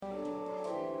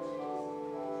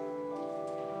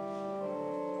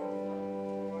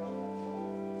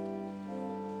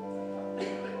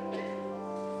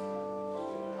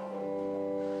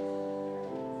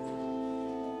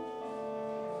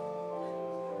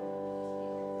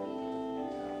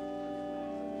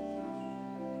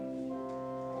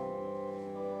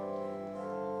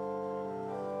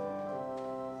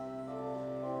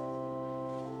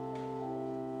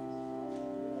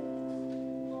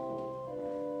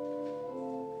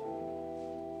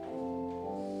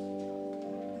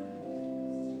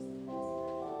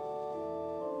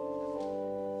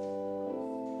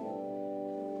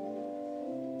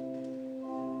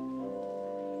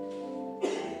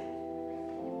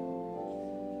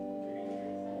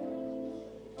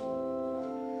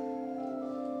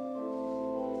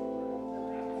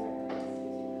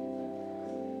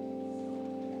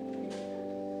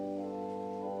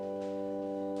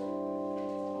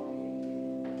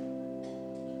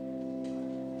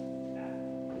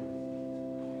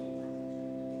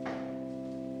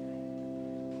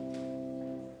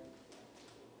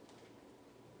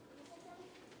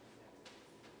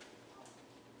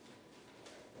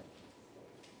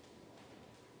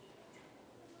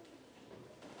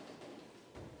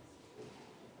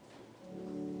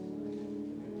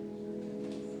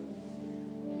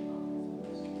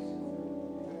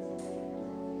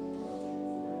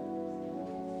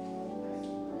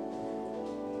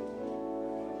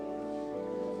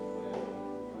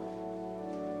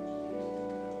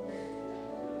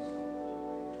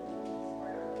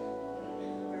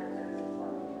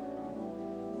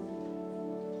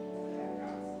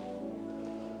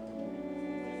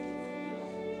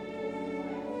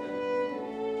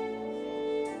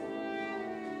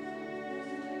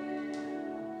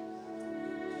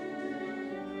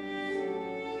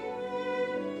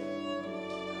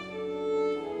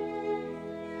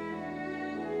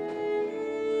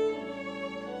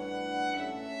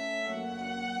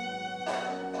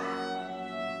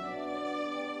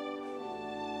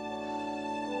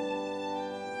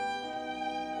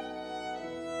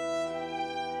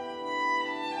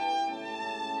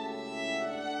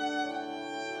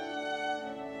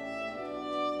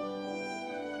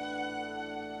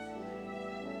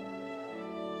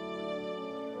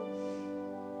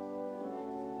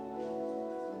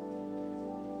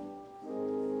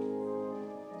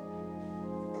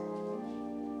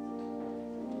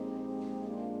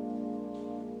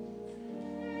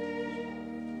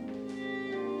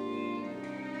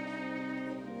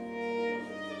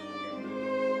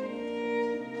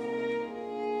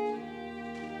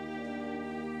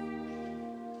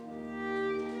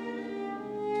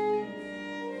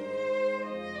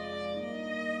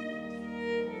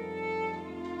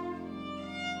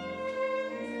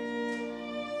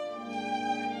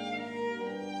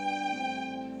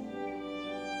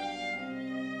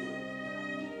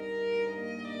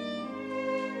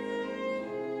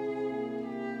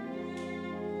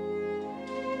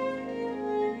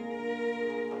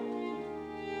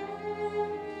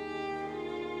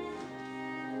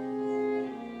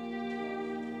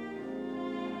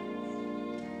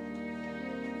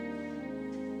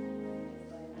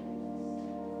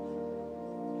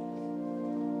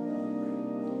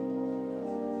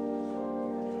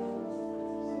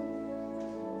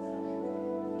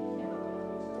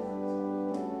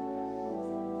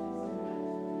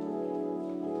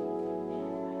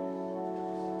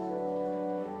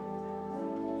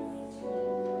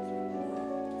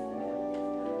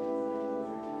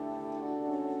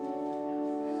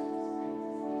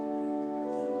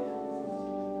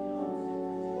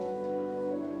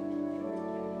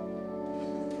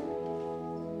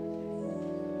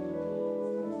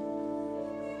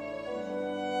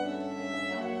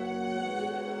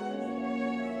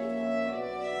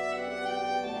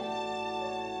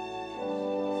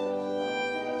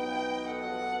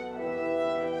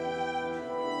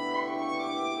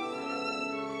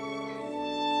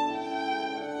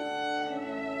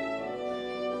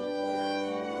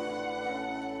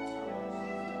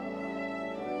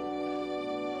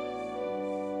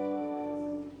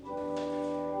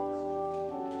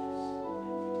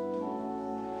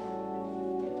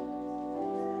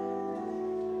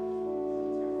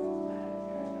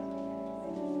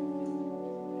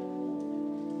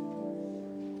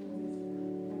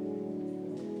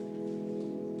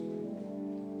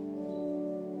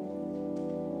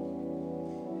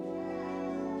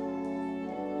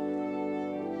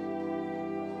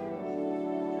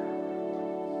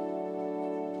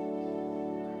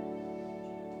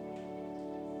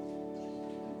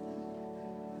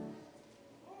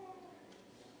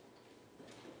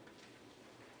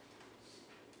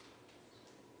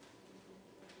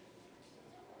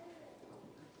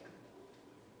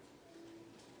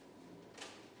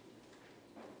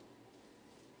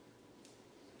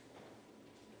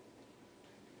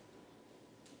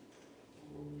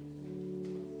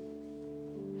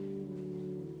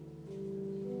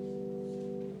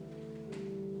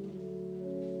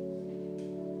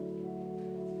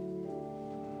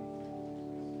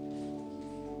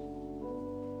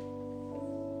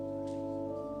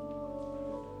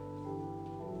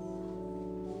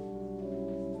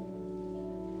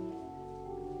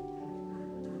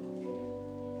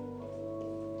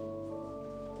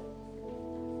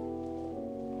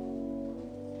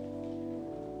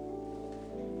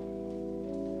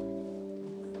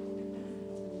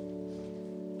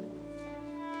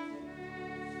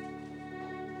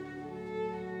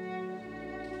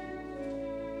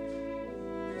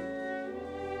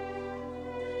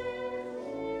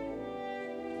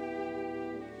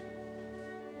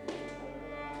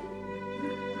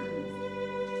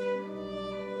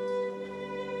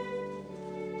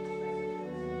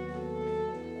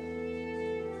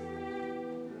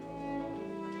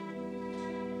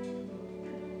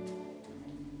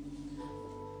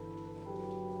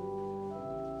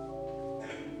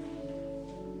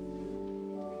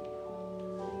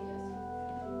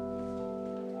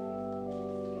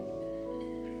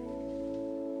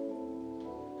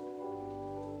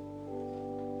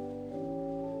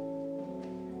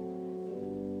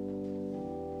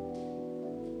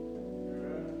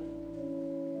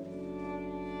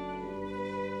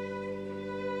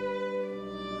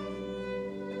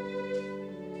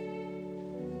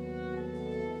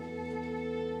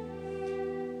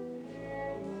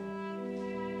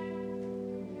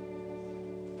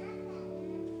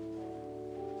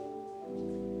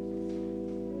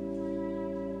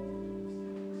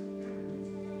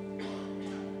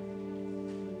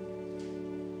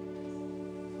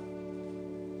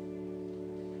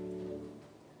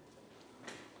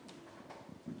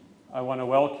I want to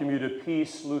welcome you to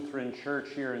Peace Lutheran Church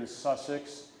here in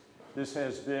Sussex. This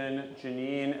has been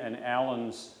Jeannine and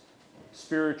Alan's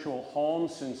spiritual home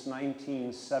since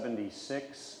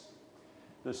 1976.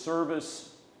 The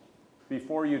service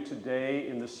before you today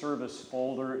in the service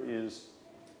folder is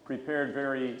prepared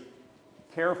very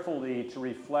carefully to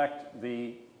reflect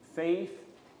the faith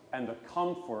and the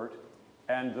comfort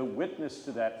and the witness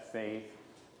to that faith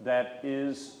that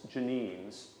is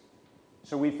Jeannine's.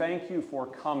 So we thank you for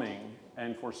coming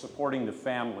and for supporting the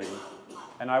family.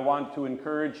 And I want to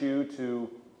encourage you to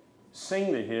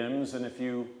sing the hymns, and if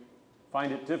you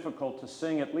find it difficult to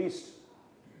sing, at least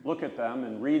look at them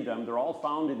and read them. They're all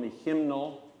found in the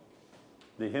hymnal.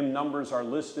 The hymn numbers are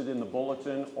listed in the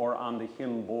bulletin or on the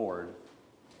hymn board.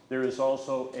 There is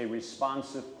also a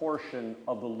responsive portion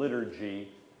of the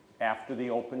liturgy after the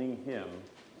opening hymn,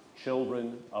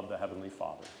 Children of the Heavenly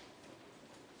Father.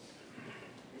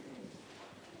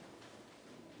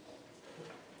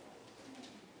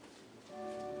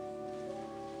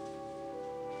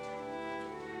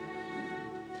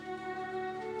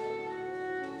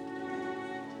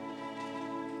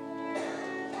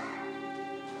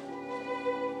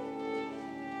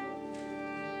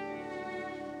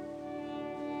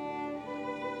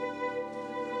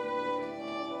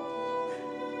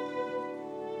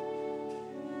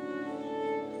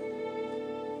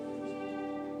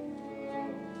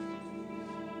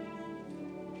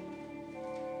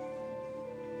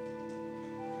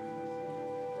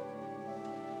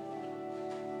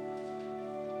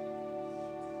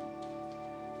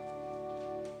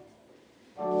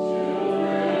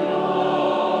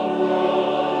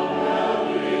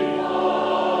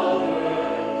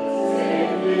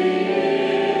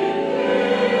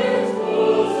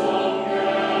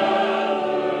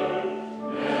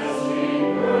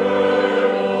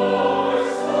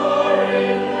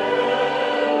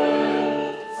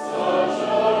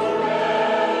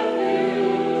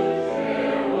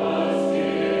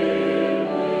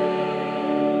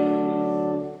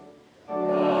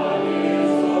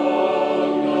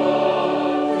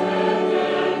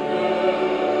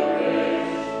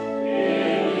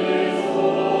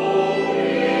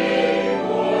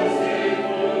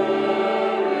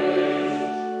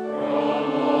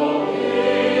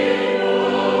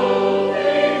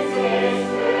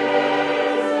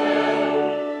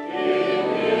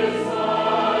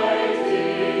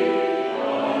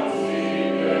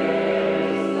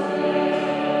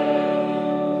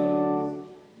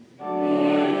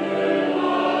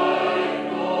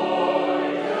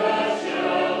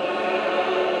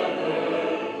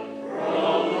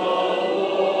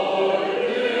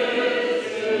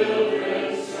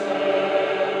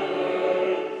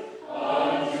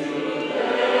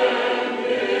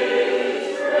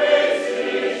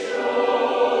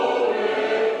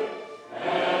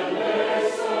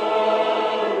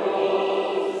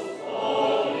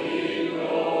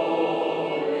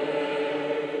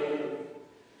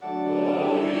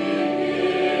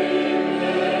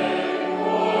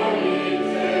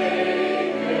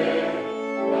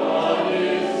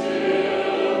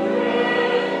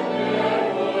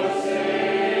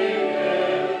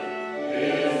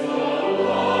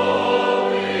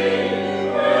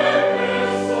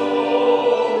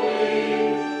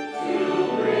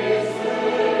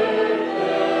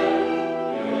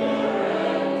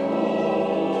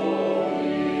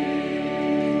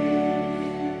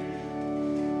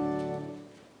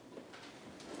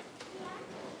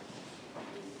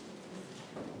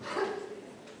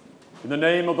 In the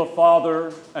name of the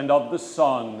Father, and of the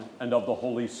Son, and of the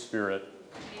Holy Spirit.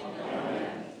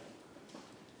 Amen.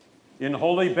 In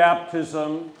holy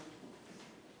baptism,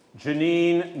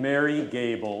 Jeannine Mary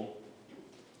Gabel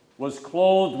was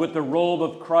clothed with the robe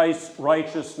of Christ's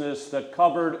righteousness that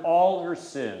covered all her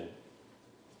sin.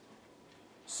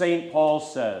 St. Paul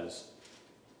says,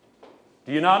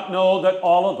 "Do you not know that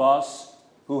all of us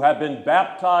who have been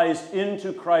baptized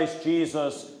into Christ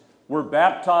Jesus were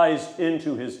baptized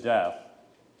into his death?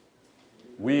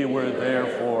 We were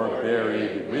therefore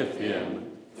buried with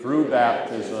him through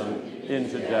baptism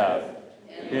into death,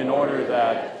 in order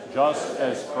that, just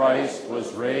as Christ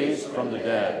was raised from the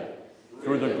dead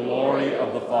through the glory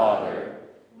of the Father,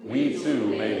 we too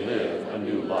may live a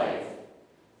new life.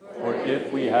 For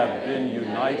if we have been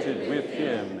united with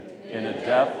him in a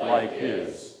death like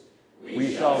his,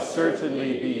 we shall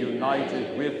certainly be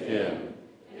united with him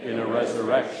in a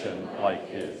resurrection like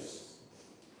his."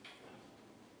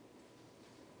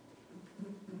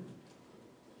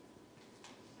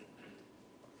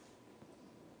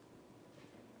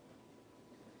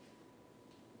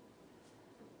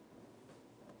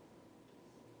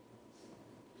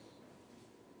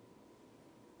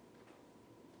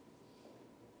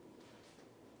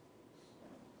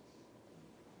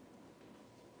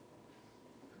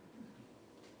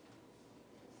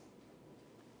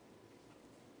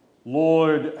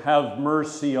 Lord, have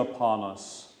mercy upon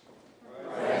us.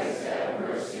 Christ, have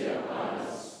mercy upon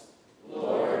us.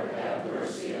 Lord, have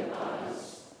mercy upon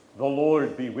us. The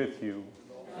Lord be with you.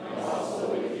 And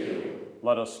also with you.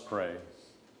 Let us pray.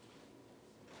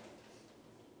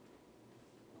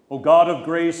 O God of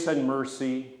grace and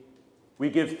mercy,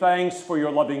 we give thanks for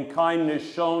your loving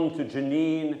kindness shown to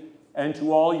Jeannine and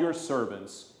to all your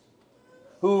servants,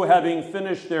 who, having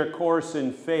finished their course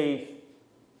in faith,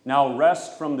 now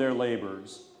rest from their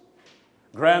labors.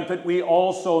 Grant that we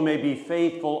also may be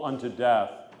faithful unto death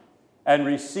and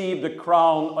receive the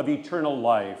crown of eternal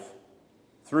life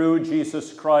through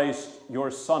Jesus Christ, your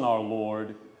Son, our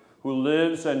Lord, who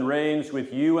lives and reigns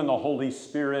with you and the Holy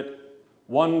Spirit,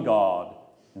 one God,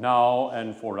 now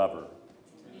and forever.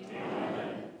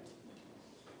 Amen.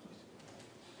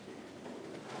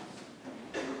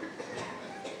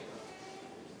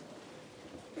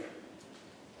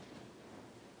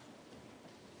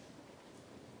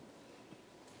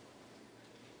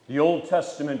 The Old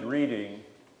Testament reading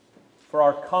for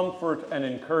our comfort and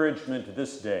encouragement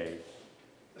this day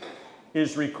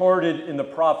is recorded in the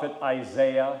prophet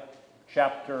Isaiah,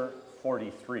 chapter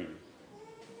 43.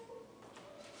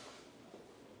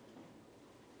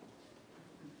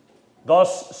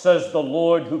 Thus says the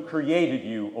Lord who created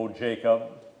you, O Jacob,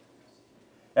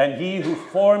 and he who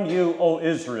formed you, O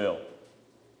Israel.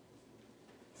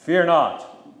 Fear not,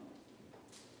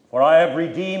 for I have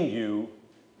redeemed you.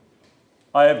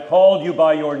 I have called you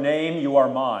by your name, you are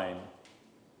mine.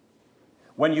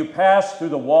 When you pass through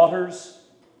the waters,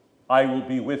 I will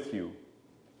be with you,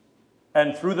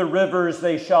 and through the rivers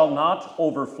they shall not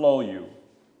overflow you.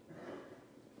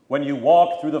 When you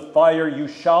walk through the fire, you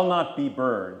shall not be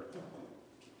burned,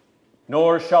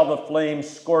 nor shall the flames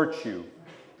scorch you.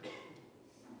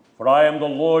 For I am the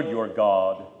Lord your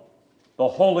God, the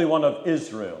Holy One of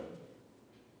Israel,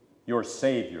 your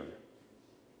Savior.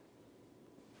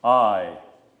 I,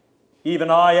 even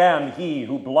I am he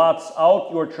who blots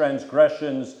out your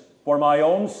transgressions for my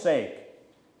own sake,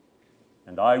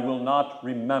 and I will not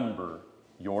remember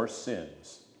your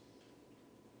sins.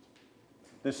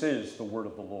 This is the word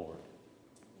of the Lord.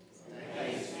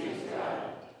 Thanks be to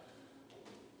God.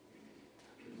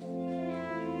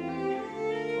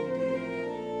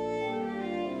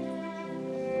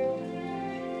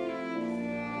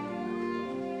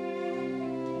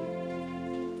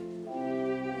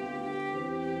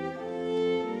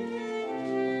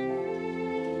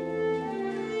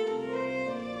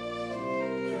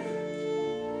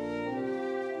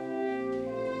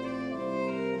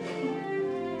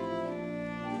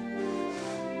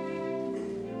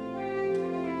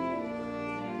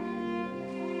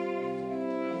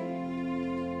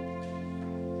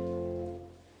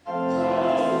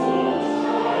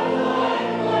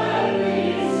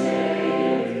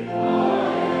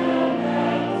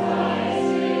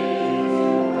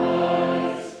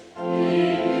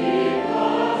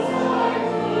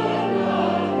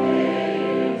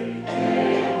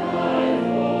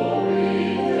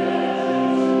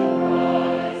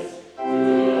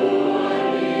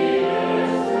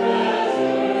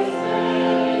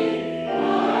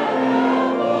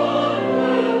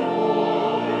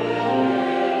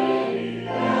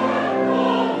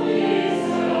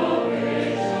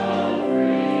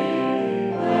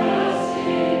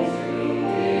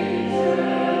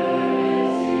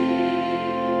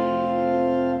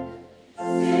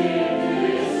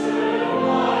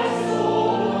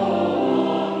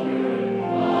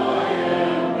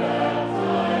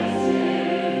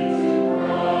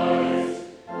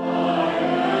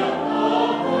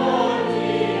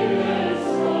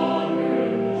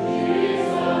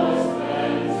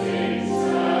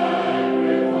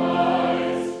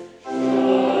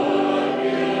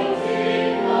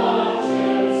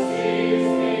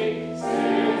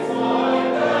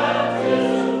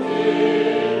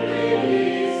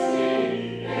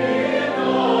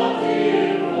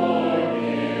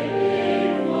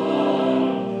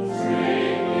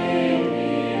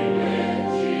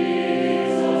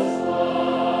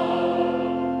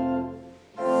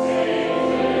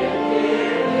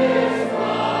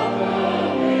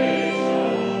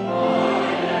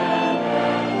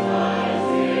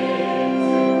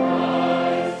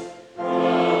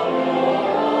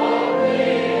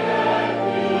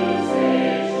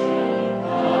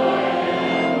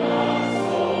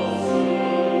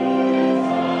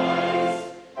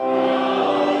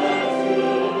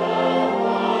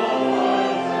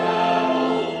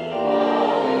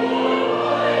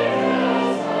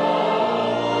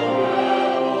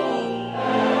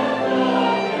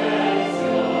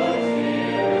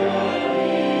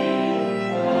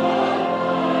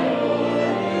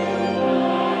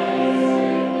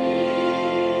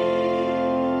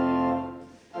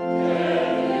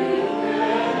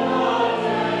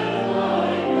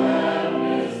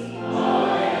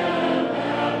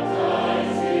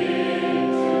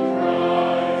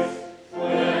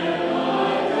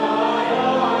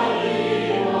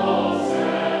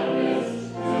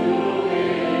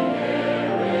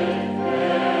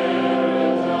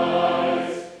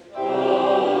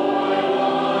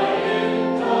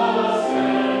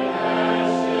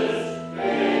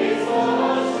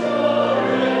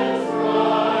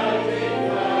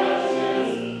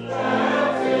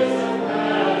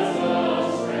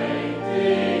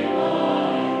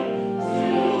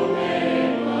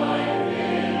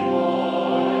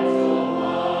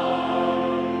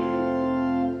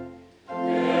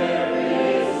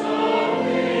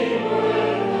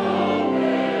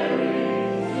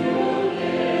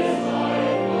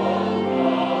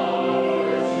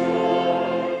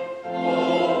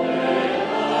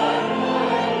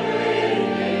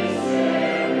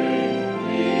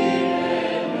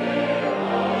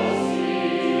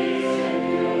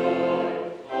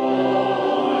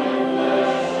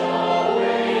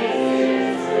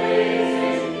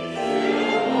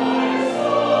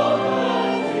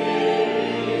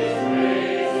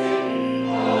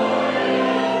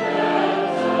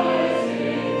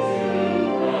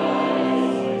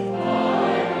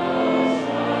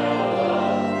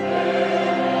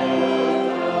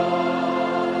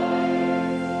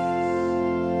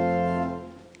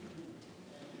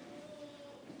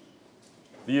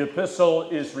 The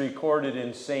epistle is recorded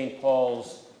in St.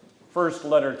 Paul's first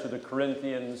letter to the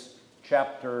Corinthians,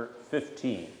 chapter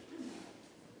 15.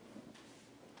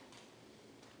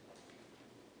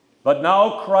 But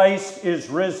now Christ is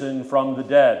risen from the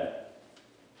dead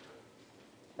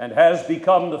and has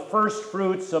become the first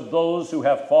fruits of those who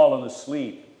have fallen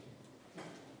asleep.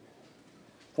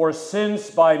 For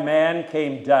since by man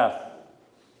came death,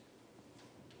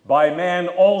 by man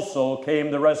also came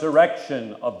the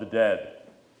resurrection of the dead.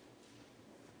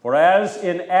 For as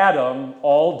in Adam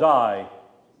all die,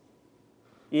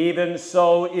 even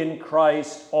so in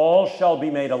Christ all shall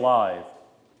be made alive,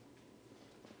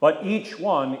 but each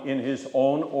one in his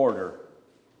own order.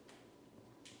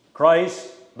 Christ,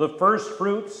 the first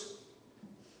fruits,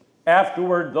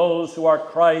 afterward those who are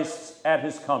Christ's at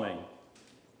his coming.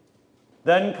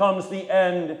 Then comes the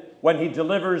end when he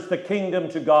delivers the kingdom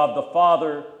to God the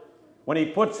Father, when he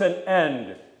puts an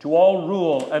end to all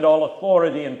rule and all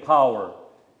authority and power.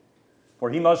 For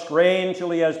he must reign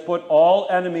till he has put all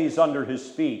enemies under his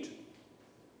feet.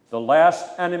 The last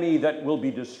enemy that will be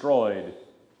destroyed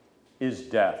is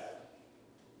death.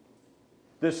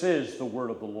 This is the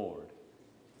word of the Lord.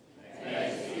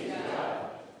 Thanks be to God.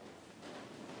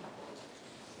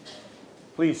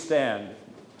 Please stand.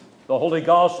 The Holy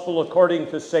Gospel according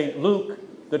to St.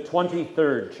 Luke, the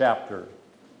 23rd chapter.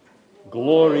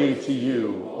 Glory to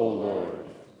you, O Lord.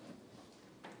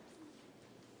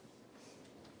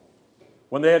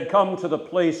 When they had come to the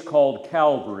place called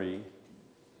Calvary,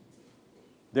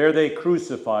 there they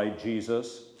crucified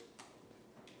Jesus,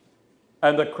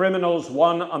 and the criminals,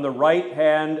 one on the right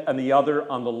hand and the other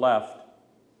on the left.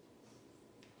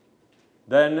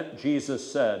 Then Jesus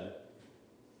said,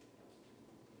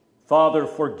 Father,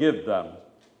 forgive them,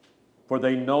 for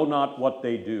they know not what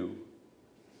they do.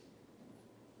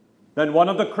 Then one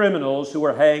of the criminals who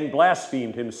were hanged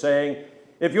blasphemed him, saying,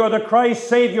 If you are the Christ,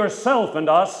 save yourself and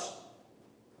us.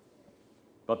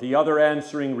 But the other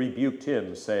answering rebuked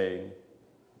him, saying,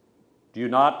 Do you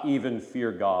not even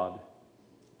fear God,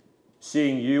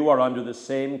 seeing you are under the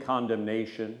same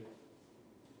condemnation?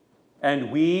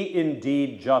 And we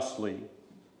indeed justly,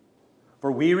 for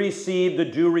we receive the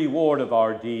due reward of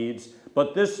our deeds,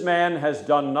 but this man has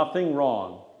done nothing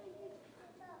wrong.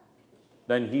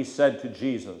 Then he said to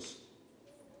Jesus,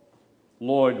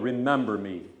 Lord, remember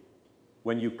me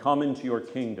when you come into your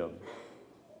kingdom.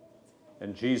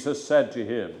 And Jesus said to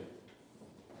him,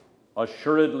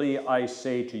 Assuredly I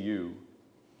say to you,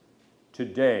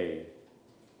 today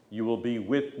you will be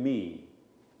with me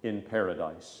in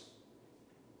paradise.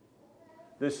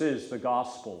 This is the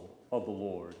gospel of the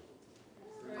Lord.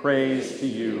 Praise to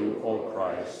you, O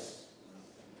Christ.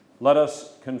 Let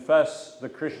us confess the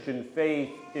Christian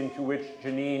faith into which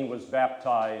Jeannine was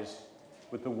baptized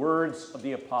with the words of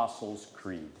the Apostles'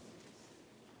 Creed.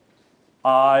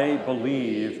 I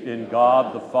believe in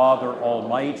God the Father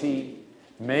Almighty,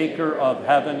 maker of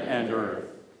heaven and earth,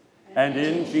 and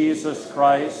in Jesus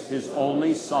Christ, his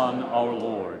only Son, our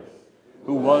Lord,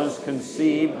 who was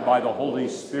conceived by the Holy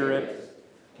Spirit,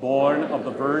 born of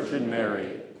the Virgin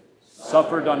Mary,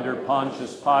 suffered under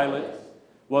Pontius Pilate,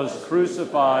 was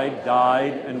crucified,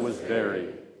 died, and was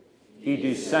buried. He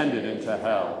descended into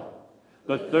hell.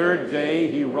 The third day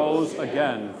he rose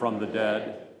again from the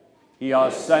dead. He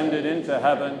ascended into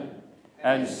heaven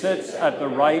and sits at the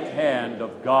right hand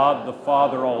of God the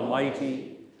Father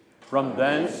Almighty. From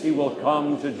thence he will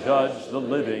come to judge the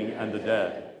living and the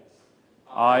dead.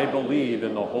 I believe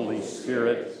in the Holy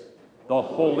Spirit, the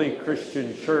holy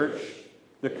Christian Church,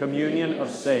 the communion of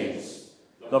saints,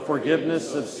 the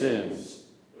forgiveness of sins,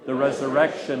 the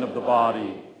resurrection of the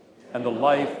body, and the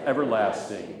life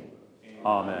everlasting.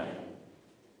 Amen.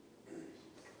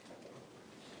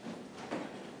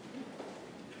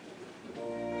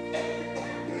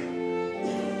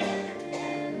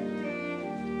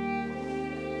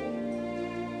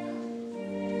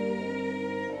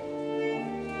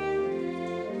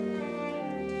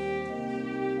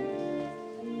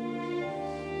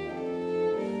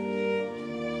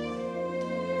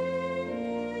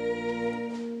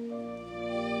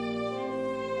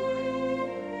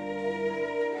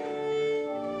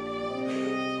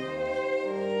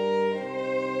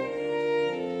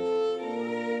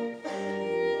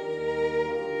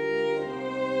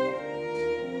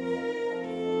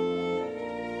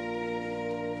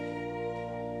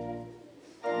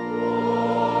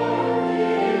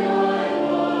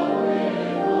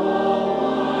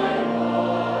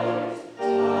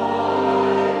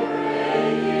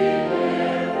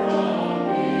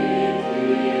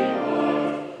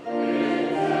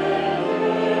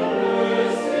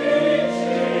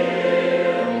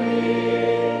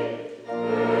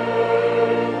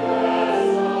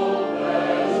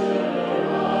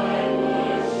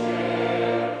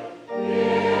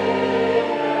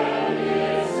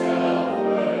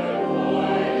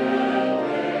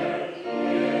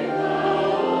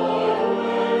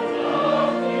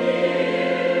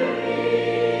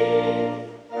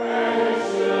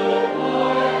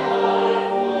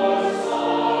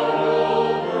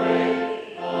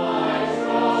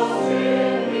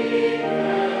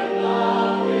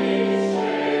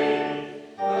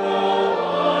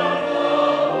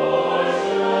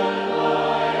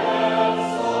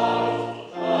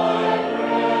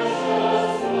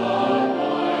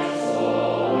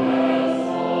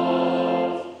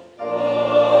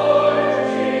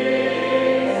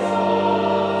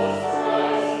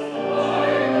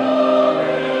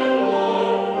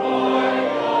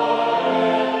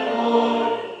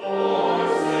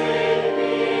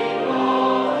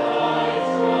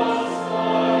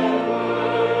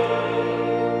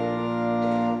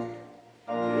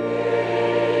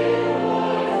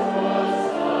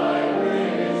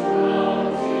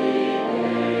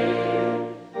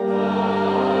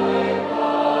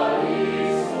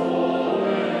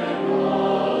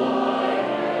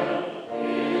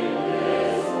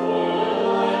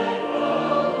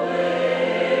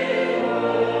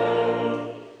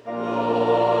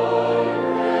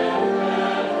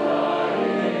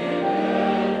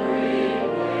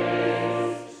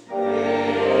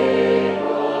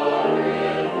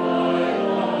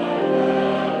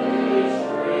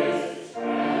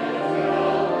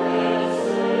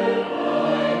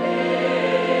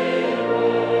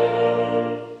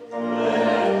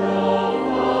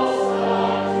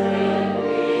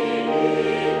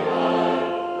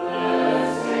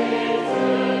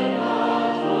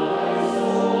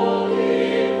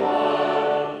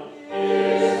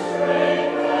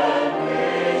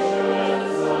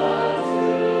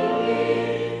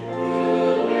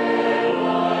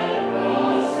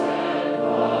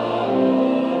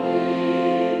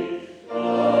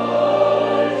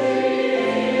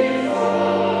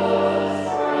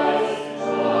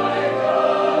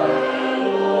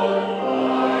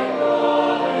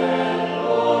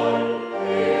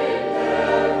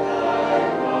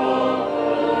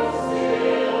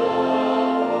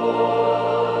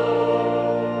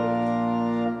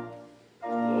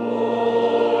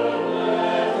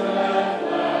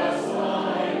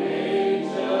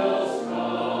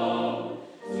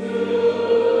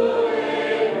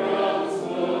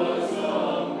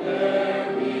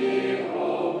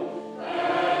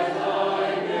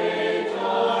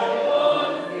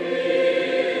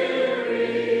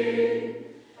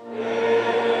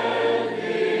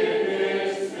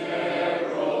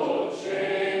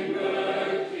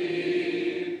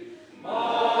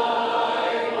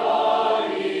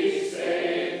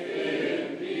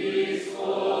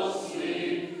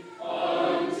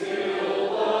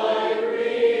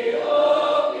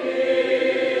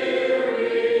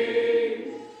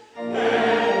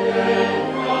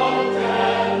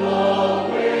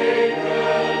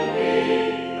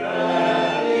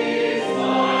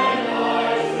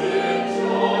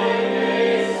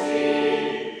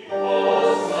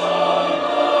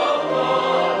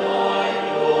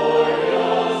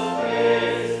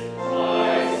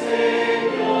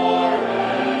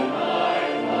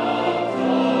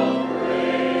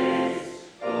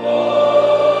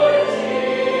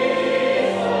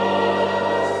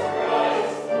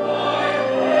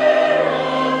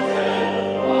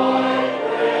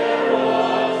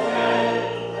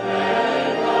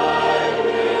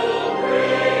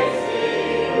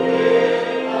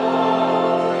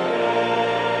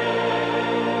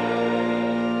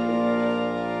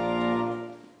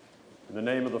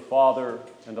 name of the Father,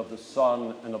 and of the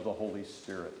Son, and of the Holy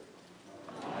Spirit.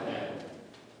 Amen.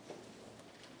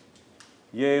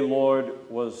 Yea, Lord,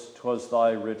 'twas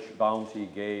thy rich bounty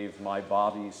gave my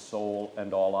body, soul,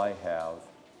 and all I have.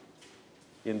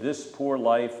 In this poor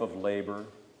life of labor,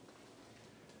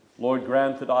 Lord,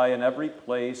 grant that I in every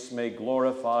place may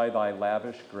glorify thy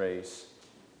lavish grace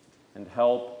and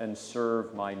help and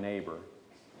serve my neighbor.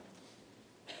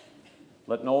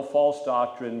 Let no false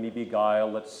doctrine me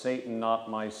beguile, let Satan not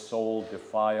my soul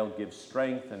defile. Give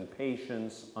strength and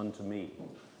patience unto me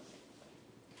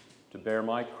to bear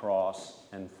my cross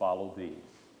and follow thee.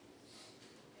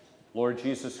 Lord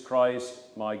Jesus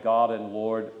Christ, my God and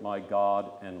Lord, my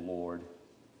God and Lord,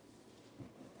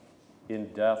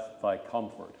 in death thy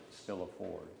comfort still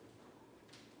afford.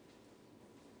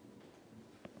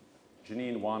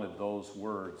 Jeannine wanted those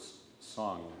words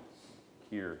sung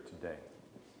here today.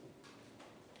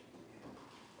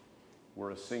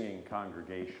 We're a singing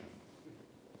congregation.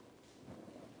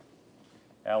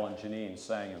 Al and Jeannine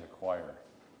sang in the choir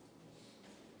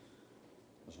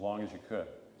as long as you could.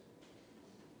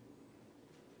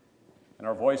 And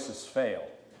our voices fail.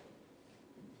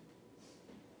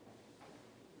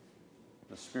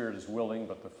 The spirit is willing,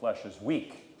 but the flesh is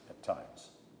weak at times.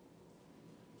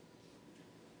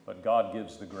 But God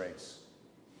gives the grace.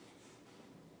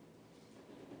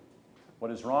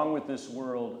 What is wrong with this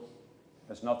world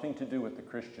has nothing to do with the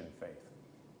Christian faith.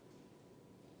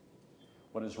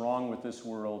 What is wrong with this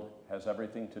world has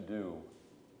everything to do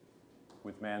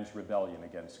with man's rebellion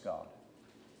against God.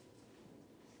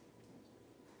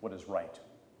 What is right,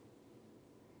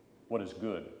 what is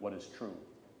good, what is true,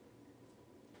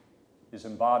 is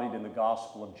embodied in the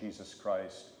gospel of Jesus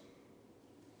Christ,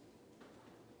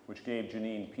 which gave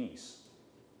Jeannine peace,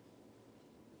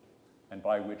 and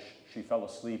by which she fell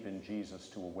asleep in Jesus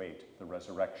to await the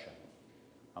resurrection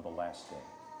on the last day.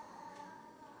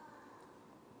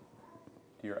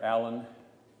 Dear Alan,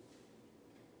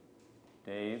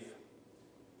 Dave,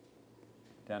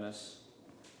 Dennis,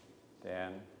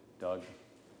 Dan, Doug,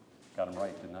 got them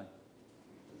right, didn't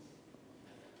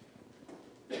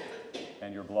I?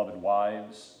 And your beloved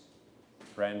wives,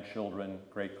 grandchildren,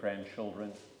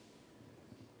 great-grandchildren,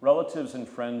 relatives and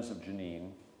friends of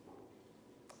Jeannine,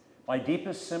 my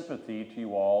deepest sympathy to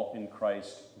you all in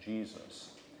Christ Jesus.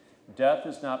 Death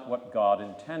is not what God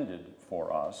intended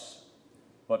for us,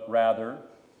 but rather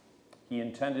he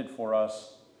intended for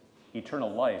us eternal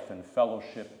life and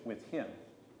fellowship with him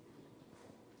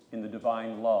in the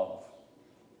divine love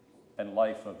and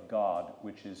life of God,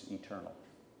 which is eternal.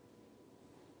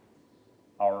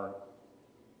 Our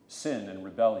sin and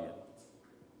rebellion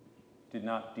did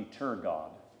not deter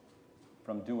God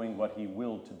from doing what he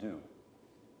willed to do,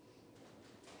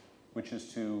 which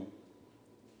is to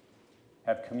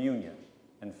have communion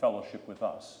and fellowship with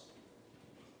us,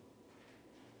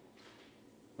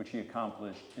 which he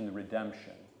accomplished in the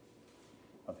redemption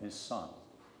of his Son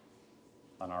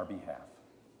on our behalf.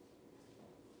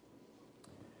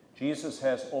 Jesus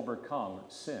has overcome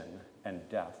sin and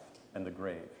death and the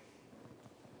grave.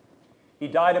 He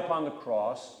died upon the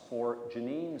cross for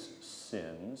Jeannine's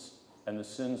sins and the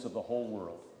sins of the whole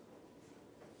world.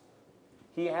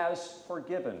 He has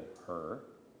forgiven her.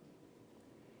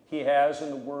 He has,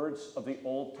 in the words of the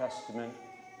Old Testament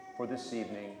for this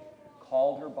evening,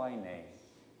 called her by name,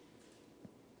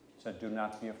 said, "Do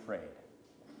not be afraid.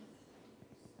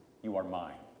 You are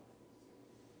mine."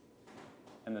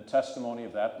 And the testimony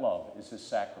of that love is his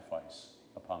sacrifice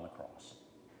upon the cross.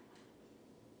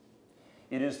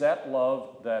 It is that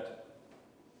love that,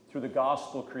 through the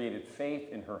gospel, created faith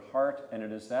in her heart, and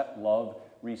it is that love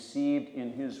received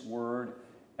in his word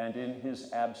and in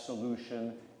his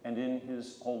absolution and in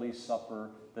his Holy Supper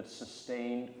that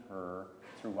sustained her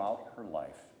throughout her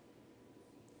life.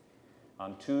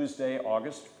 On Tuesday,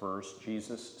 August 1st,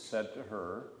 Jesus said to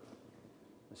her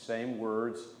the same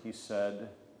words he said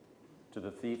to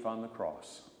the thief on the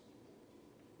cross.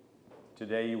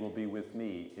 "Today you will be with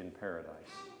me in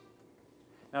paradise."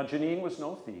 Now, Jeannine was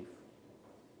no thief,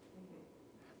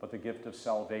 but the gift of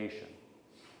salvation,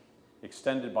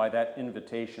 extended by that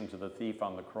invitation to the thief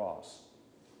on the cross,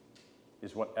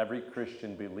 is what every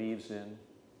Christian believes in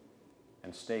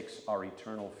and stakes our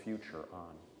eternal future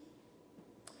on.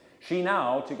 She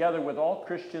now, together with all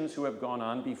Christians who have gone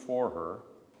on before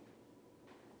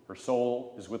her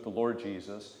soul is with the Lord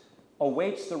Jesus,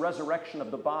 awaits the resurrection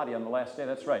of the body on the last day.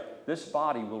 That's right. This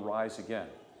body will rise again.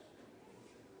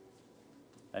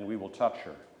 And we will touch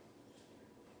her.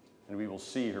 And we will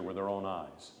see her with our own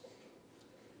eyes.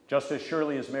 Just as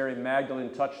surely as Mary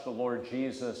Magdalene touched the Lord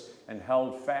Jesus and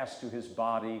held fast to his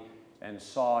body and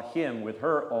saw him with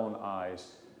her own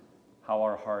eyes, how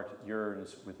our heart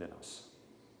yearns within us.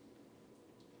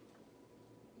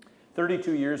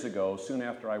 32 years ago, soon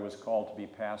after I was called to be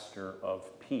pastor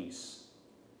of Peace,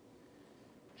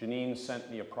 Jeannine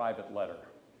sent me a private letter.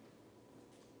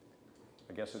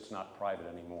 I guess it's not private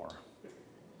anymore.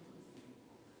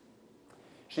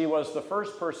 She was the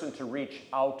first person to reach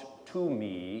out to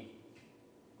me.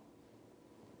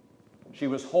 She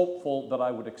was hopeful that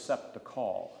I would accept the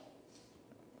call.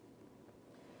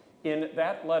 In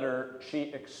that letter, she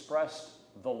expressed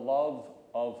the love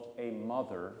of a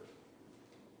mother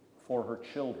for her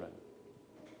children.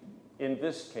 In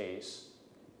this case,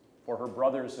 for her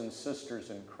brothers and sisters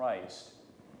in Christ,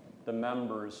 the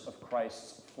members of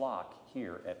Christ's flock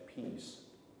here at Peace.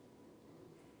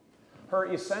 Her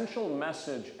essential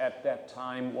message at that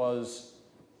time was,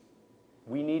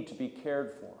 we need to be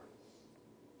cared for.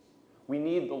 We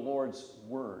need the Lord's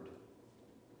word.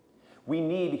 We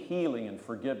need healing and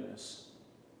forgiveness.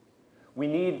 We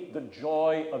need the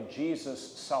joy of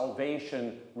Jesus'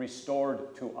 salvation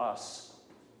restored to us.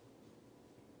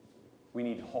 We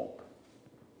need hope.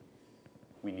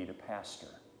 We need a pastor.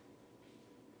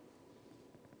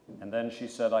 And then she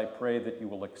said, I pray that you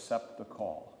will accept the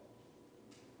call.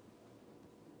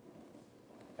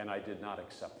 And I did not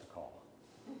accept the call.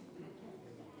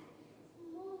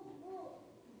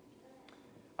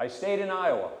 I stayed in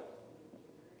Iowa.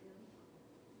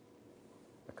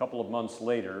 A couple of months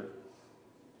later,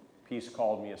 Peace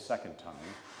called me a second time.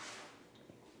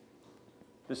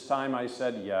 This time I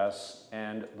said yes,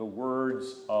 and the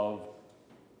words of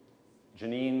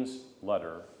Jeannine's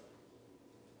letter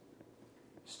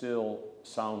still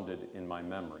sounded in my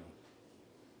memory.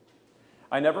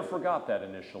 I never forgot that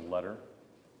initial letter.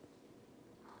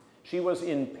 She was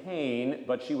in pain,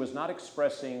 but she was not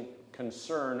expressing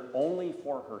concern only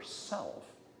for herself.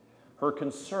 Her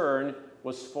concern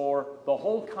was for the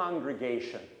whole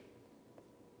congregation.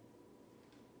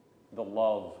 The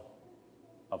love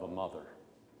of a mother.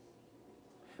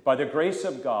 By the grace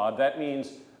of God, that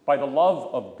means by the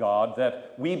love of God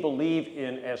that we believe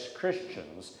in as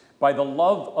Christians, by the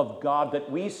love of God that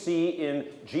we see in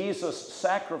Jesus'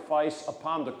 sacrifice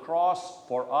upon the cross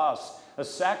for us, a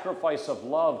sacrifice of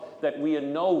love that we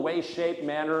in no way, shape,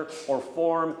 manner, or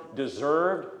form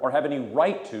deserved or have any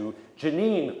right to,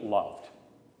 Jeannine loved.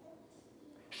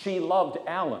 She loved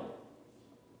Alan.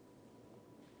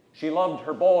 She loved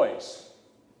her boys.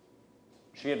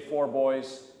 She had 4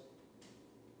 boys.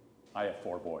 I have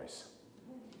 4 boys.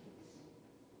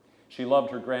 She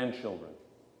loved her grandchildren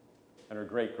and her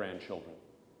great-grandchildren.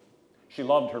 She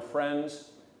loved her friends.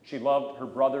 She loved her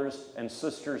brothers and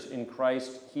sisters in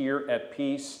Christ here at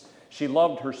Peace. She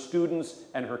loved her students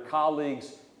and her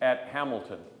colleagues at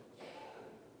Hamilton.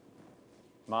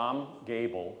 Mom,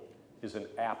 Gabel, is an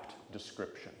apt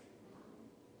description.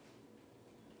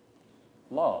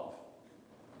 Love.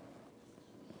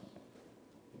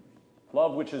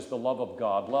 Love, which is the love of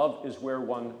God. Love is where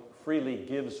one freely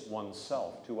gives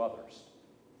oneself to others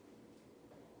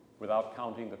without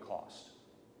counting the cost.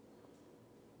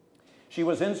 She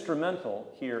was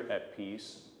instrumental here at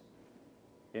Peace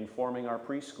in forming our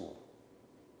preschool,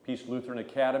 Peace Lutheran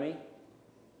Academy,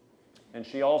 and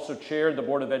she also chaired the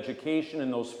Board of Education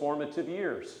in those formative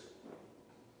years.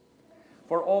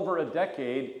 For over a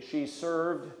decade, she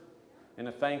served in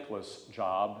a thankless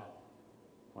job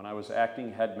when I was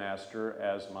acting headmaster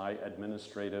as my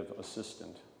administrative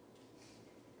assistant.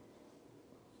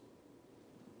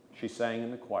 She sang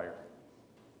in the choir,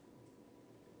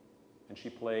 and she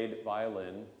played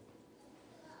violin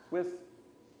with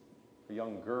a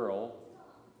young girl,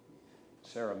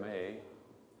 Sarah May,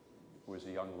 who is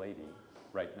a young lady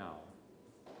right now,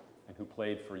 and who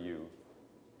played for you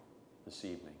this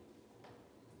evening.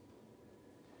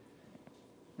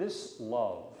 This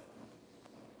love,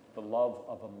 the love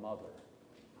of a mother,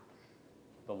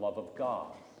 the love of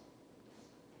God,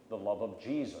 the love of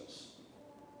Jesus,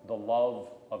 the love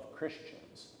of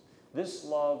Christians, this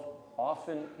love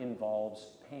often involves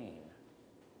pain.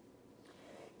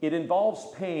 It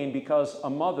involves pain because a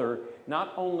mother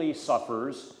not only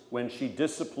suffers when she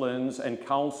disciplines and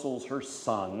counsels her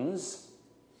sons,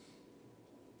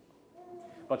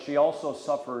 but she also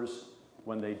suffers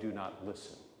when they do not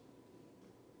listen.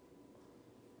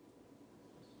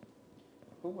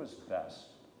 Who was best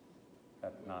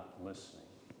at not listening?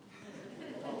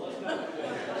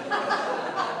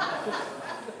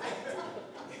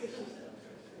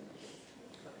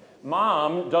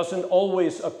 Mom doesn't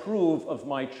always approve of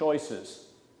my choices.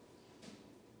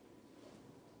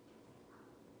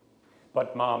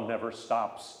 But Mom never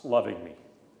stops loving me.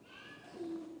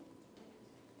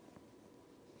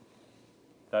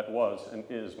 That was and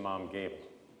is Mom Gabel.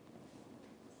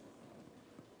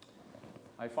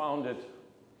 I found it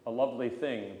a lovely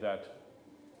thing that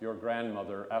your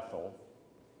grandmother, Ethel,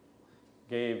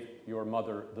 gave your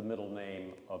mother the middle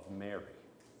name of Mary.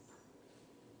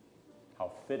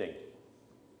 How fitting.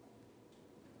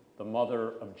 The mother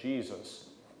of Jesus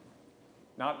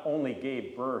not only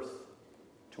gave birth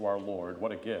to our Lord,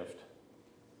 what a gift,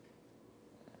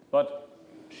 but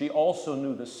she also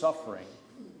knew the suffering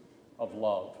of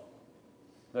love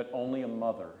that only a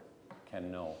mother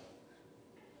can know.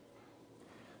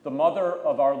 The mother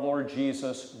of our Lord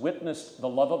Jesus witnessed the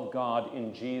love of God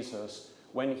in Jesus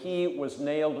when he was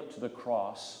nailed to the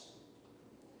cross,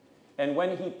 and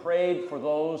when he prayed for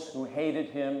those who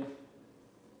hated him,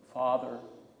 Father,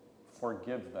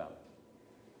 forgive them,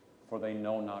 for they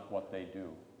know not what they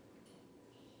do.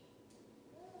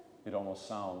 It almost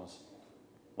sounds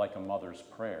like a mother's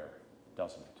prayer,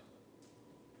 doesn't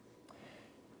it?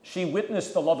 She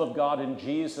witnessed the love of God in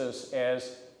Jesus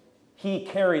as he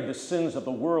carried the sins of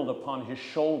the world upon his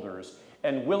shoulders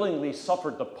and willingly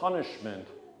suffered the punishment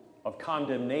of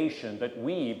condemnation that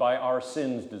we, by our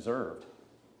sins, deserved.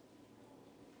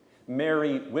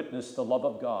 Mary witnessed the love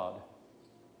of God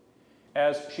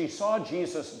as she saw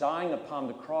Jesus dying upon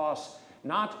the cross,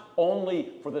 not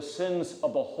only for the sins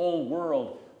of the whole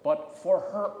world, but for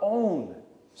her own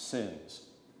sins.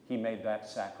 He made that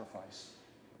sacrifice.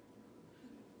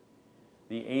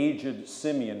 The aged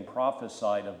Simeon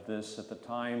prophesied of this at the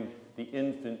time the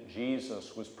infant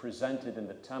Jesus was presented in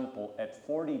the temple at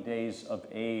 40 days of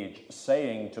age,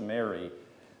 saying to Mary,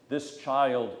 "This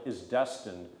child is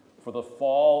destined for the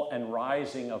fall and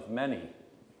rising of many,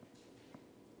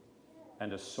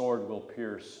 and a sword will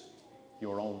pierce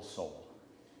your own soul."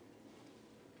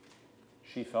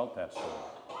 She felt that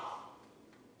sword.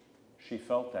 She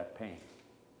felt that pain.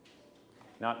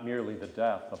 Not merely the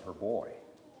death of her boy,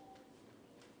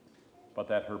 but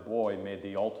that her boy made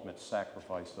the ultimate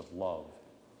sacrifice of love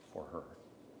for her.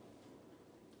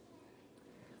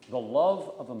 The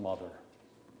love of a mother.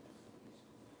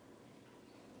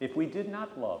 If we did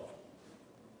not love,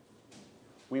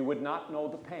 we would not know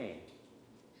the pain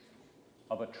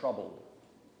of a troubled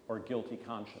or guilty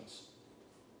conscience.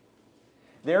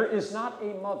 There is not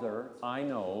a mother I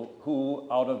know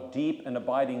who, out of deep and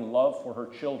abiding love for her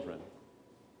children,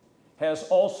 has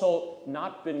also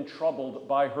not been troubled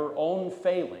by her own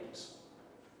failings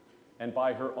and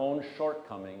by her own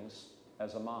shortcomings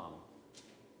as a mom.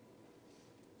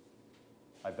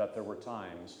 I bet there were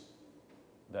times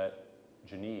that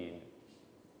Jeannine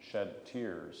shed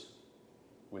tears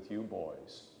with you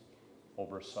boys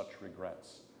over such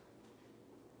regrets.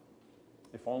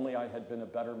 If only I had been a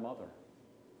better mother.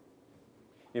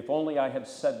 If only I had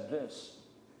said this,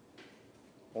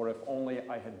 or if only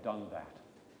I had done that.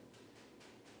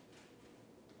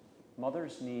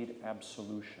 Mothers need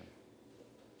absolution.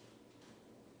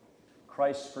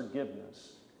 Christ's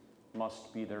forgiveness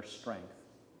must be their strength.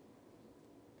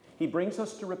 He brings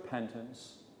us to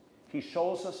repentance. He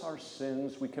shows us our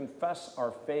sins. We confess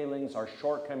our failings, our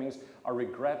shortcomings, our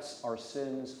regrets, our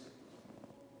sins,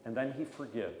 and then he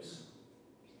forgives.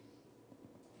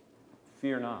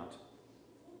 Fear not,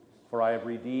 for I have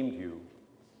redeemed you.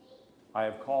 I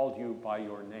have called you by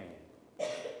your name.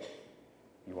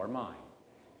 You are mine.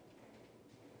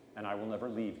 And I will never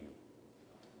leave you,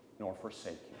 nor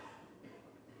forsake you.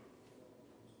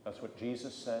 That's what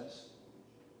Jesus says,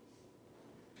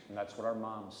 and that's what our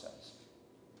mom says.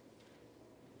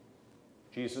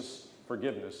 Jesus'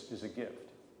 forgiveness is a gift,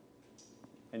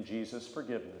 and Jesus'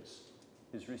 forgiveness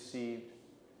is received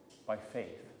by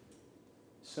faith,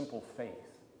 simple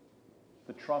faith,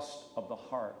 the trust of the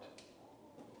heart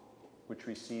which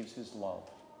receives his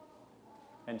love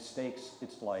and stakes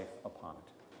its life upon it.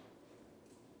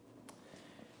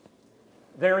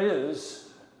 There is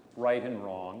right and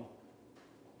wrong.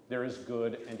 There is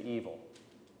good and evil.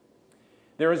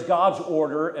 There is God's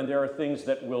order, and there are things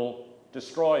that will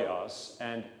destroy us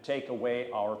and take away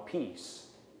our peace.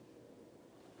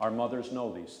 Our mothers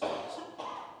know these things.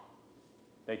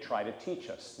 They try to teach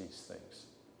us these things.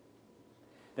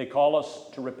 They call us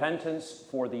to repentance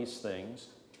for these things.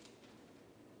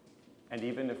 And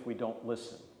even if we don't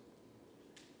listen,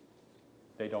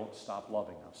 they don't stop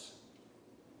loving us.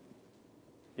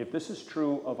 If this is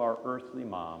true of our earthly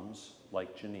moms,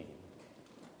 like Jeannine,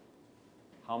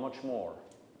 how much more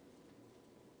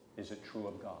is it true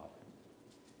of God?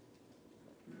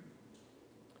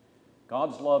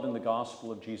 God's love in the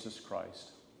gospel of Jesus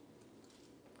Christ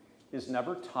is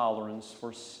never tolerance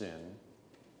for sin.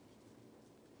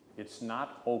 It's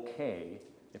not okay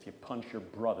if you punch your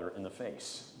brother in the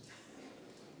face.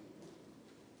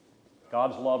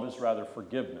 God's love is rather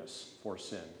forgiveness for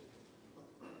sin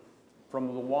from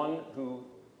the one who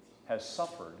has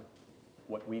suffered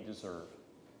what we deserve.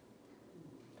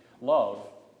 Love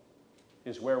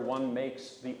is where one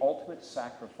makes the ultimate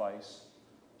sacrifice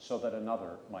so that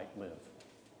another might live.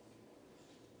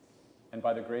 And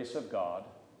by the grace of God,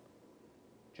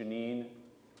 Jeannine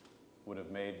would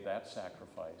have made that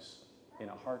sacrifice in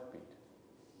a heartbeat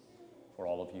for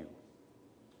all of you.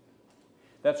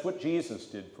 That's what Jesus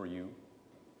did for you.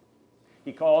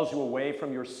 He calls you away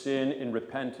from your sin in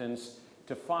repentance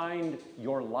to find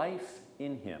your life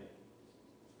in him.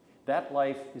 That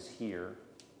life is here.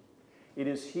 It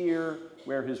is here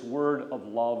where his word of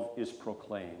love is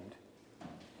proclaimed.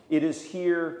 It is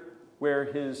here where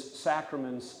his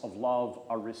sacraments of love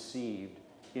are received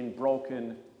in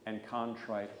broken and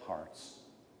contrite hearts.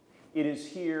 It is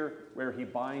here where he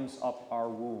binds up our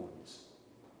wounds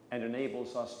and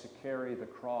enables us to carry the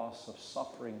cross of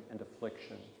suffering and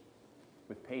affliction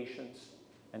with patience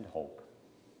and hope.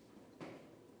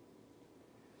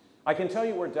 I can tell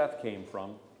you where death came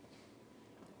from,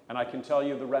 and I can tell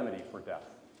you the remedy for death.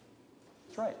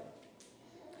 That's right.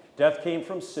 Death came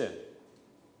from sin.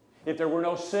 If there were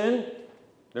no sin,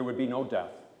 there would be no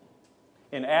death.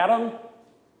 In Adam,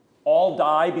 all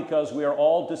die because we are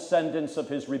all descendants of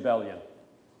his rebellion.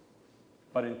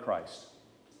 But in Christ,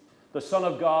 the Son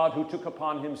of God who took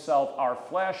upon himself our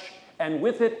flesh and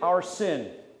with it our sin,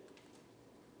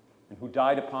 and who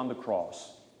died upon the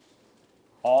cross,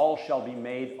 all shall be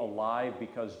made alive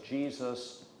because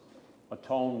Jesus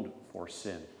atoned for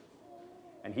sin.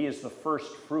 And he is the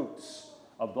first fruits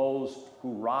of those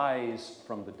who rise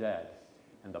from the dead.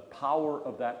 And the power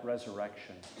of that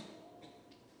resurrection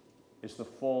is the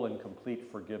full and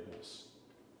complete forgiveness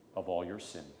of all your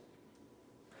sin.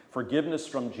 Forgiveness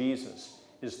from Jesus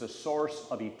is the source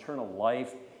of eternal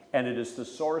life, and it is the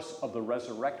source of the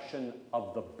resurrection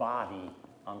of the body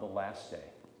on the last day.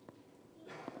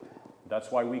 That's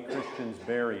why we Christians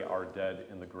bury our dead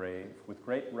in the grave with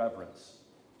great reverence,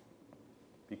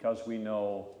 because we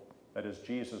know that as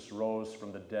Jesus rose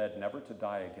from the dead, never to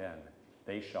die again,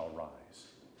 they shall rise,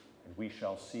 and we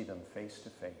shall see them face to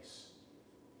face,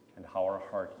 and how our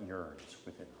heart yearns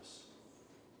within us.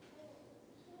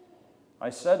 I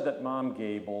said that Mom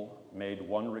Gabel made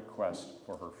one request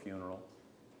for her funeral: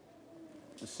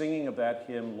 the singing of that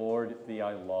hymn, Lord, Thee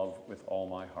I Love with All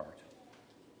My Heart.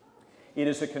 It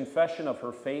is a confession of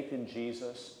her faith in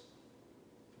Jesus,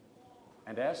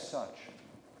 and as such,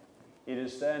 it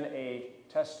is then a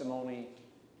testimony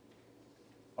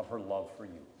of her love for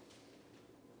you.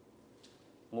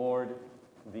 Lord,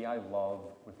 Thee I love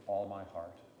with all my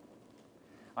heart.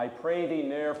 I pray Thee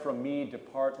ne'er from me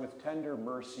depart, with tender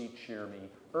mercy cheer me.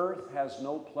 Earth has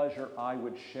no pleasure I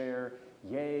would share,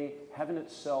 yea, heaven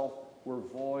itself were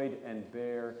void and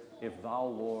bare, if Thou,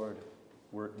 Lord,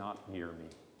 wert not near me.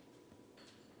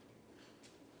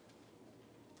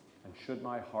 And should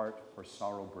my heart for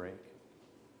sorrow break,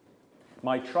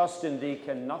 my trust in Thee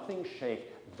can nothing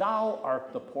shake. Thou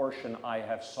art the portion I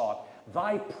have sought.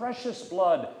 Thy precious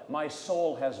blood my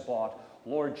soul has bought.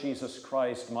 Lord Jesus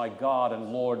Christ, my God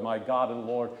and Lord, my God and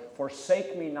Lord,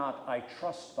 forsake me not, I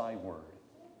trust Thy word.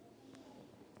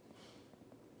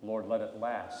 Lord, let at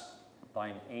last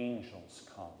Thine angels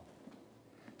come.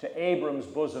 To Abram's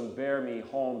bosom bear me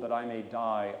home, that I may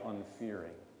die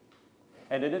unfearing.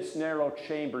 And in its narrow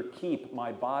chamber keep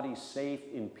my body safe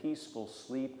in peaceful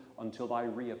sleep until Thy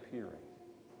reappearing.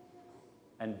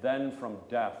 And then from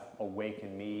death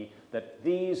awaken me, that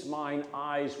these mine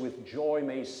eyes with joy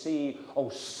may see, O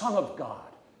Son of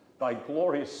God, Thy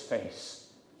glorious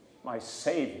face, my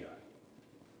Savior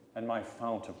and my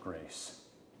fount of grace.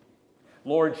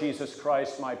 Lord Jesus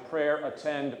Christ, my prayer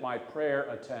attend,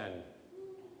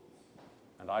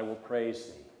 and I will praise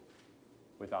Thee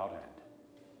without end.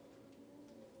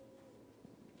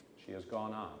 She has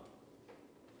gone on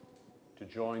to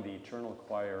join the eternal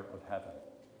choir of heaven.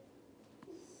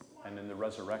 And in the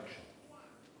resurrection,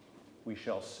 we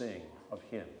shall sing of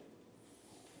Him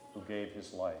who gave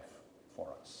His life for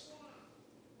us.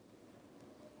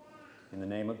 In the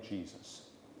name of Jesus.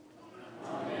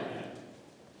 Amen.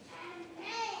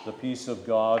 The peace of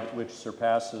God, which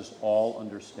surpasses all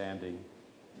understanding,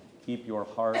 keep your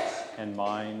hearts and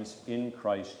minds in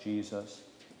Christ Jesus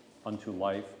unto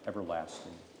life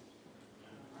everlasting.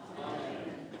 Amen.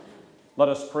 Let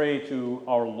us pray to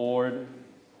our Lord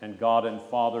and God and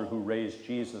Father who raised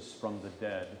Jesus from the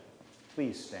dead.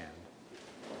 Please stand.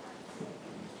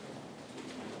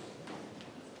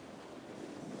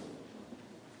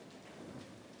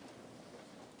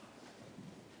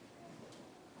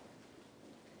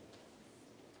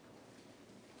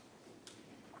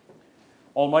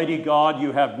 Almighty God,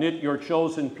 you have knit your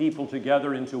chosen people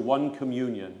together into one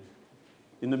communion.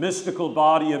 in the mystical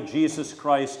body of Jesus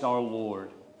Christ our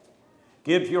Lord.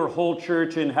 Give your whole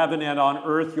church in heaven and on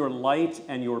earth your light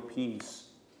and your peace.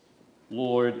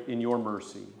 Lord, in your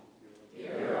mercy.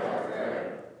 Hear our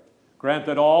prayer. Grant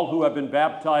that all who have been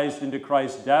baptized into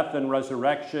Christ's death and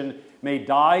resurrection may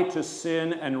die to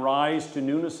sin and rise to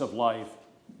newness of life,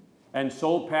 and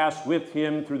so pass with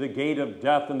him through the gate of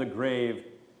death and the grave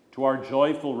to our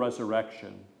joyful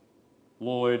resurrection.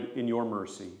 Lord, in your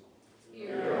mercy.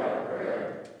 Hear our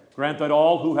prayer. Grant that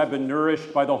all who have been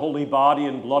nourished by the holy body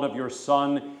and blood of your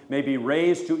Son may be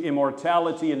raised to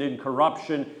immortality and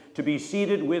incorruption, to be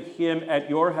seated with him at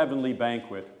your heavenly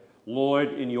banquet.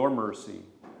 Lord, in your mercy.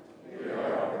 Hear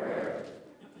our prayer.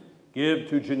 Give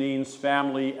to Jeannine's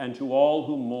family and to all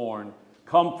who mourn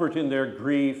comfort in their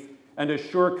grief and a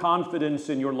sure confidence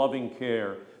in your loving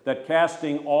care, that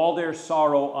casting all their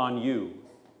sorrow on you,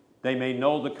 they may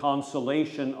know the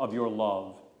consolation of your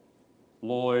love.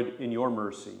 Lord, in your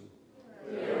mercy.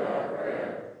 Hear our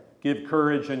prayer. Give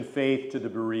courage and faith to the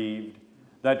bereaved,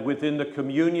 that within the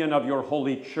communion of your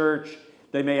holy church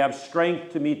they may have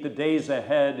strength to meet the days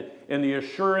ahead in the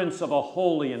assurance of a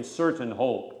holy and certain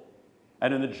hope,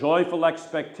 and in the joyful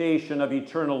expectation of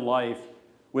eternal life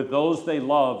with those they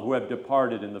love who have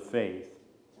departed in the faith.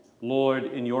 Lord,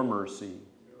 in your mercy.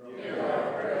 Hear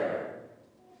our prayer.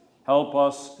 Help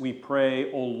us, we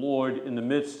pray, O Lord, in the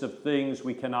midst of things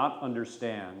we cannot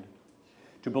understand,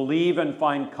 to believe and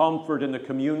find comfort in the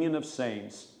communion of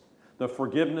saints, the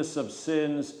forgiveness of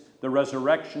sins, the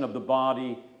resurrection of the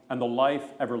body, and the life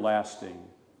everlasting.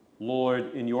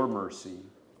 Lord, in your mercy.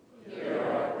 Hear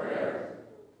our prayer.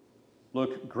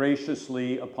 Look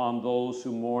graciously upon those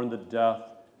who mourn the death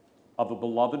of a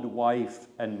beloved wife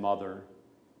and mother,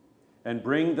 and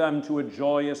bring them to a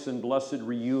joyous and blessed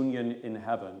reunion in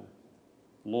heaven.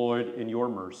 Lord, in your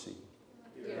mercy.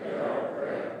 Hear our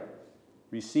prayer.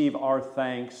 Receive our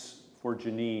thanks for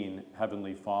Jeannine,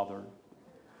 Heavenly Father,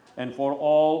 and for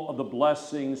all of the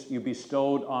blessings you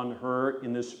bestowed on her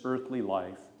in this earthly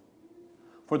life,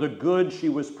 for the good she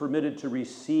was permitted to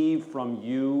receive from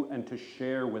you and to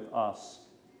share with us.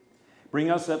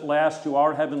 Bring us at last to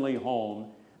our heavenly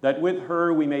home, that with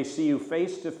her we may see you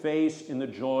face to face in the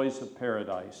joys of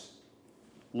paradise.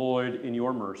 Lord, in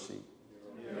your mercy.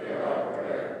 Hear our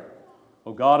prayer.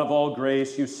 O God of all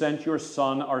grace, you sent your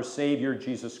Son, our Savior,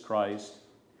 Jesus Christ,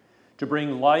 to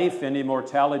bring life and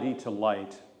immortality to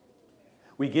light.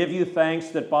 We give you thanks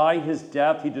that by his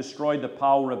death he destroyed the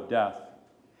power of death,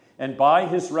 and by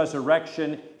his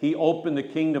resurrection he opened the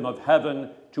kingdom of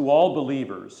heaven to all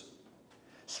believers.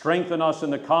 Strengthen us in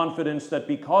the confidence that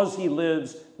because he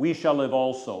lives, we shall live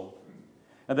also,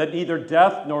 and that neither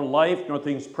death nor life nor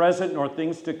things present nor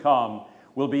things to come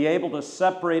will be able to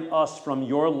separate us from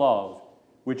your love,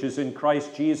 which is in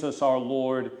Christ Jesus our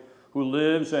Lord, who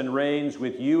lives and reigns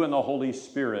with you and the Holy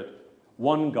Spirit,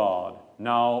 one God,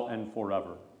 now and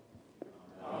forever.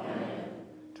 Amen.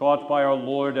 Taught by our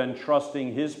Lord and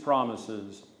trusting his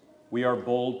promises, we are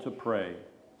bold to pray.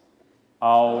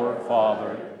 Our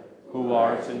Father, who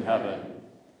art in heaven,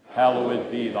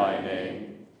 hallowed be thy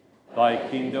name. Thy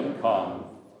kingdom come,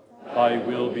 thy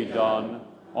will be done,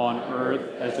 on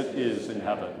earth as it is in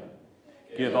heaven.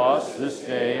 Give us this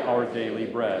day our daily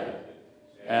bread,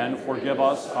 and forgive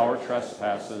us our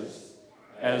trespasses,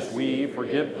 as we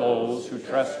forgive those who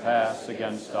trespass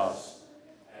against us.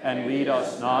 And lead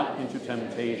us not into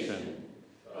temptation,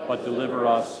 but deliver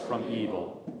us from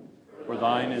evil. For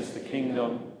thine is the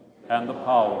kingdom, and the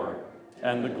power,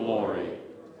 and the glory,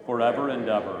 forever and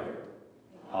ever.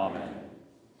 Amen.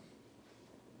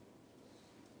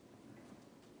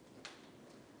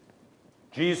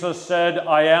 Jesus said,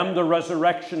 I am the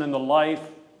resurrection and the life.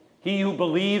 He who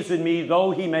believes in me,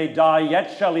 though he may die,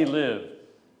 yet shall he live.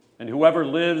 And whoever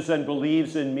lives and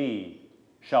believes in me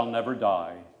shall never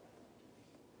die.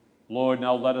 Lord,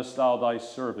 now lettest thou thy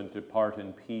servant depart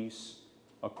in peace,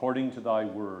 according to thy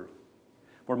word.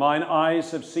 For mine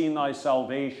eyes have seen thy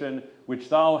salvation, which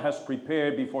thou hast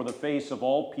prepared before the face of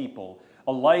all people,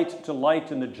 a light to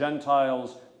lighten the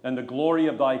Gentiles and the glory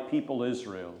of thy people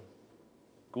Israel.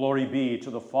 Glory be to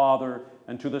the Father,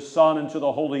 and to the Son, and to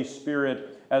the Holy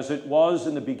Spirit, as it was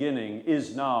in the beginning,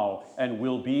 is now, and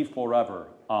will be forever.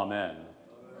 Amen.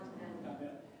 Amen.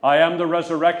 I am the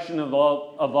resurrection of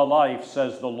the life,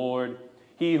 says the Lord.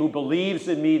 He who believes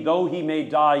in me, though he may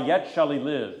die, yet shall he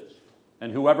live.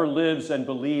 And whoever lives and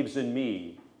believes in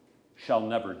me shall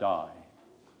never die.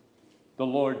 The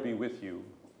Lord be with you.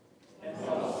 And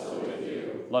also with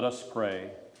you. Let us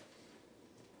pray.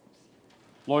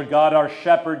 Lord God, our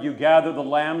shepherd, you gather the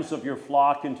lambs of your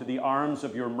flock into the arms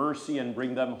of your mercy and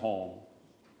bring them home.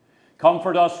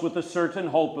 Comfort us with the certain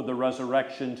hope of the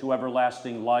resurrection to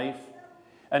everlasting life,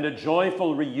 and a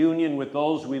joyful reunion with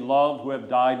those we love who have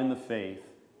died in the faith.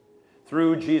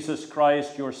 Through Jesus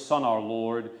Christ, your Son, our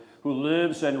Lord, who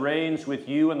lives and reigns with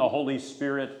you in the Holy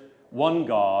Spirit, one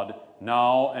God,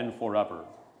 now and forever.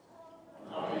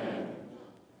 Amen.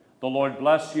 The Lord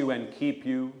bless you and keep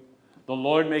you. The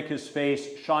Lord make his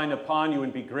face shine upon you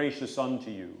and be gracious unto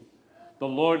you. The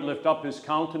Lord lift up his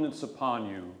countenance upon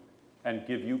you and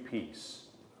give you peace.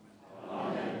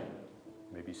 Amen.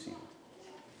 You may be seated.